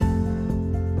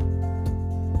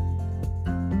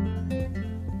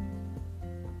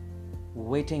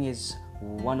Waiting is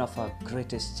one of our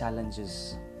greatest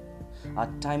challenges.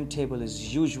 Our timetable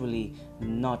is usually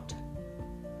not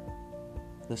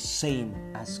the same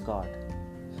as God,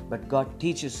 but God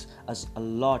teaches us a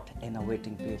lot in a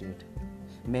waiting period.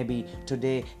 Maybe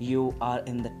today you are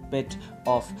in the pit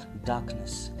of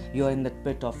darkness. You are in the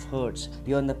pit of hurts.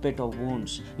 You are in the pit of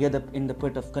wounds. You are in the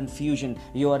pit of confusion.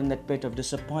 You are in the pit of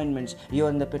disappointments. You are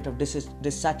in the pit of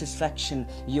dissatisfaction.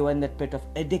 You are in the pit of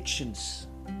addictions.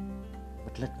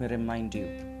 But let me remind you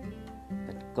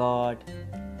that God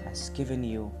has given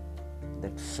you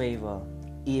that favor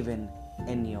even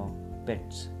in your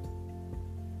pits.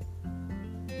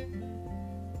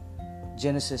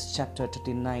 Genesis chapter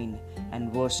 39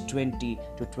 and verse 20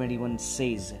 to 21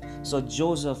 says, So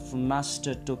Joseph's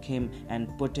master took him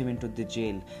and put him into the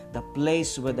jail, the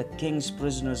place where the king's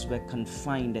prisoners were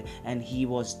confined, and he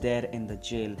was there in the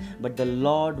jail. But the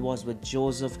Lord was with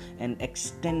Joseph and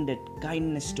extended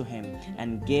kindness to him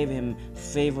and gave him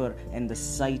favor in the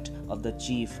sight of the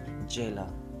chief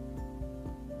jailer.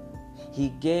 He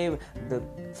gave the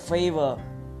favor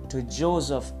to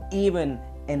Joseph even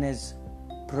in his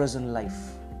prison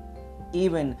life.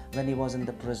 Even when he was in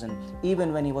the prison,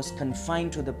 even when he was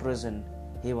confined to the prison,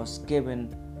 he was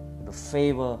given the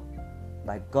favor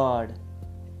by God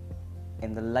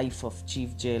in the life of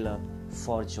chief jailer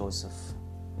for Joseph.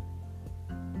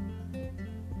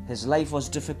 His life was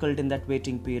difficult in that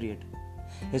waiting period.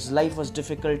 His life was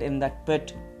difficult in that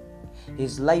pit.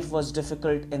 His life was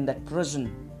difficult in that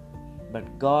prison.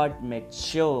 But God made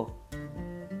sure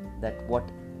that what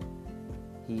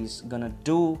He's gonna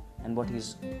do and what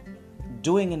He's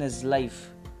doing in his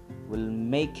life will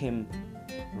make him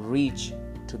reach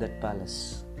to that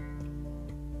palace.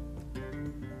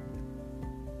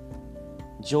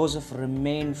 Joseph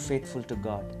remained faithful to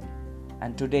God,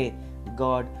 and today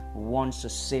God wants the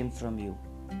same from you.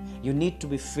 You need to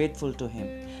be faithful to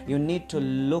Him. You need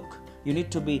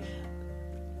to be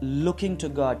looking to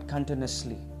God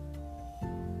continuously.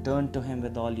 Turn to Him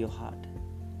with all your heart.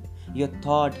 Your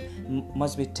thought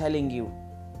must be telling you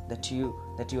that you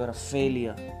are a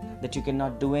failure, that you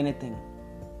cannot do anything.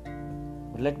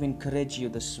 But let me encourage you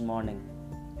this morning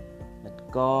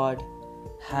that God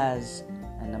has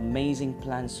an amazing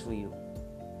plans for you.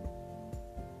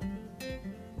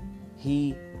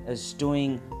 He is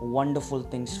doing wonderful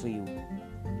things for you.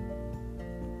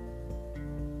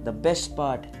 The best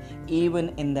part, even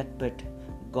in that pit,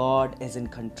 God is in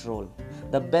control.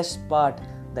 The best part,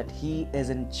 that He is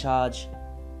in charge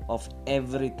of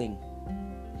everything.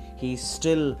 He is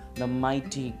still the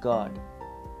mighty God.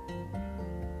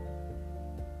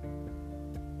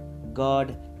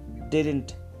 God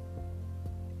didn't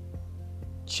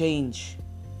change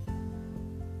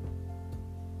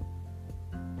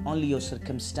only your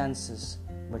circumstances,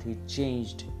 but He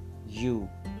changed you.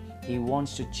 He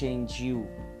wants to change you.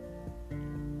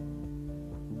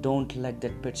 Don't let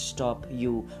that pit stop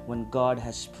you when God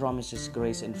has promised His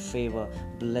grace and favor,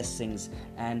 blessings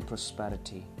and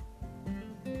prosperity.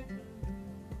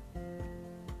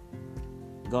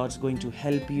 God's going to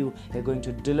help you. He's going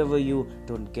to deliver you.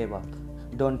 Don't give up.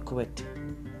 Don't quit.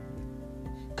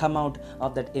 Come out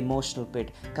of that emotional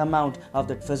pit. Come out of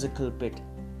that physical pit.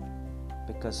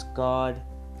 Because God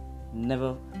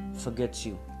never forgets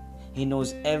you. He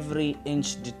knows every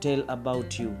inch detail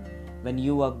about you when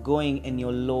you are going in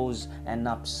your lows and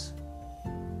ups.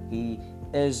 He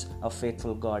is a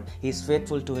faithful God. He is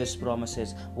faithful to His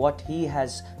promises. What He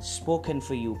has spoken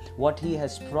for you, what He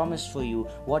has promised for you,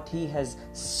 what He has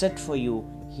set for you,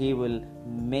 He will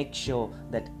make sure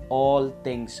that all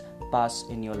things pass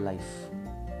in your life.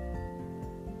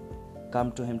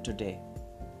 Come to Him today.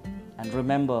 And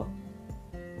remember,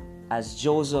 as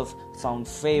Joseph found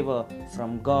favor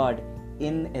from God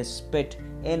in his pit,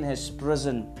 in his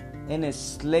prison, in his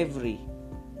slavery,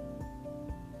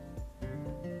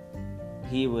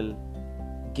 He will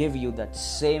give you that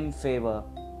same favor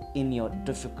in your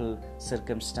difficult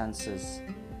circumstances.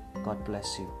 God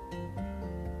bless you.